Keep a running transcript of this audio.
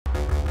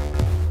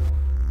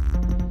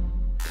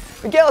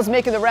Miguel is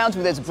making the rounds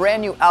with his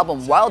brand new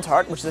album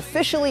Wildheart, which is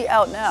officially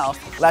out now.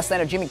 Last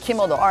night, Jimmy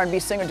Kimmel, the R&B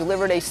singer,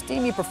 delivered a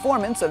steamy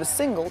performance of his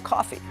single,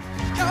 Coffee.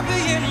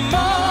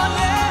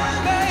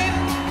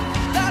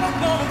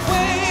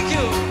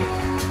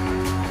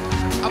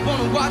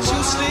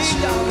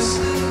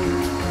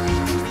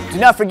 Do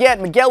not forget,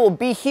 Miguel will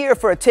be here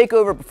for a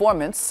takeover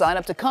performance. Sign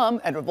up to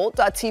come at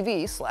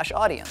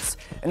revolt.tv/audience.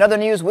 In other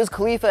news, Wiz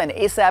Khalifa and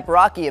A$AP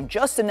Rocky have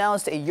just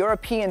announced a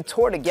European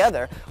tour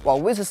together. While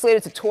Wiz is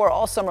slated to tour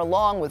all summer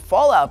long with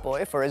Fall Out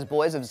Boy for his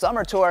Boys of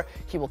Summer tour,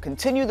 he will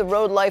continue the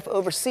road life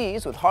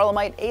overseas with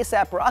Harlemite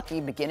A$AP Rocky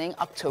beginning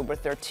October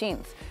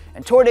 13th.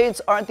 And tour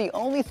dates aren't the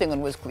only thing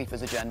on Wiz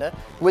Khalifa's agenda.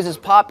 Wiz's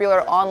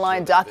popular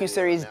online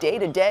docuseries Day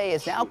to Day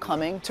is now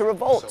coming to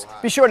Revolt.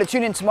 Be sure to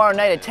tune in tomorrow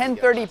night at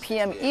 10:30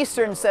 p.m.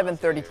 Eastern,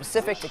 7:30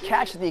 Pacific to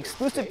catch the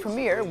exclusive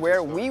premiere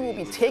where we will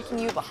be taking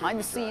you behind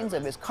the scenes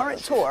of his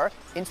current tour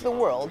into the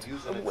world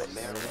of Wiz.